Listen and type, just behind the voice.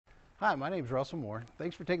Hi, my name is Russell Moore.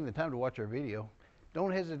 Thanks for taking the time to watch our video. Don't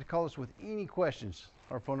hesitate to call us with any questions.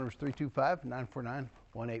 Our phone number is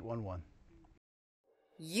 325-949-1811.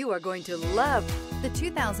 You are going to love the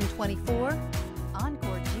 2024 Encore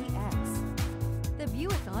GX. The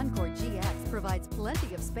Buick Encore GX provides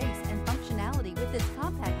plenty of space and functionality with its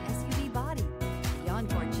compact SUV body. The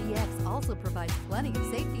Encore GX also provides plenty of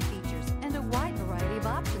safety features and a wide variety of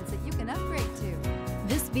options that you can upgrade to.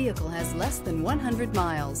 This vehicle has less than 100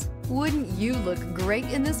 miles. Wouldn't you look great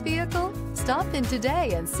in this vehicle? Stop in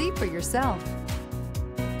today and see for yourself.